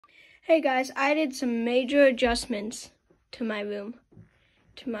Hey guys, I did some major adjustments to my room,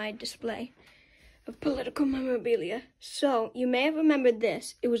 to my display of political memorabilia. So you may have remembered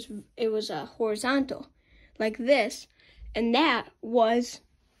this. It was horizontal, like this, and that was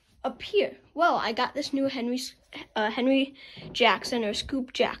up here. Well, I got this new Henry Jackson or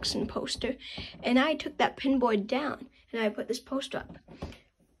Scoop Jackson poster, and I took that pinboard down and I put this poster up.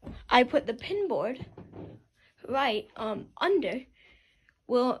 I put the pinboard right under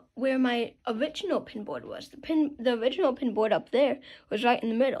where my original pinboard was. The original pinboard up there was right in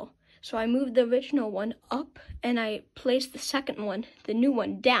the middle. So I moved the original one up and I placed the second one, the new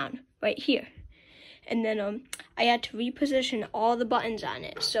one, down right here. And then I had to reposition all the buttons on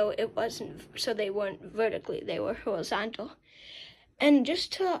it so they weren't vertically, they were horizontal. And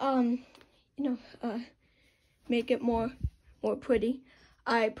just to make it more pretty,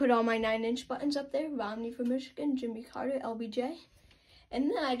 I put all my 9-inch buttons up there: Romney for Michigan, Jimmy Carter, LBJ. And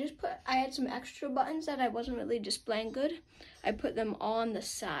then I had some extra buttons that I wasn't really displaying good. I put them all on the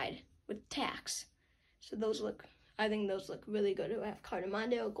side with tacks. So I think those look really good. I have Carter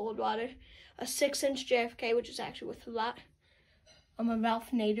Mondale, Goldwater, a 6-inch JFK, which is actually worth a lot. A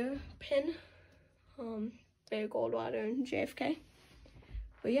Ralph Nader pin, Barry Goldwater and JFK.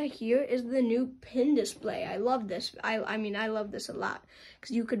 But yeah, here is the new pin display. I love this. I mean, I love this a lot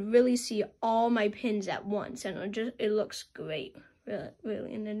because you could really see all my pins at once, and it looks great,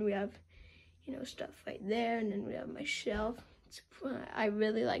 really. And then we have, stuff right there, and then we have my shelf. I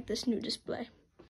really like this new display.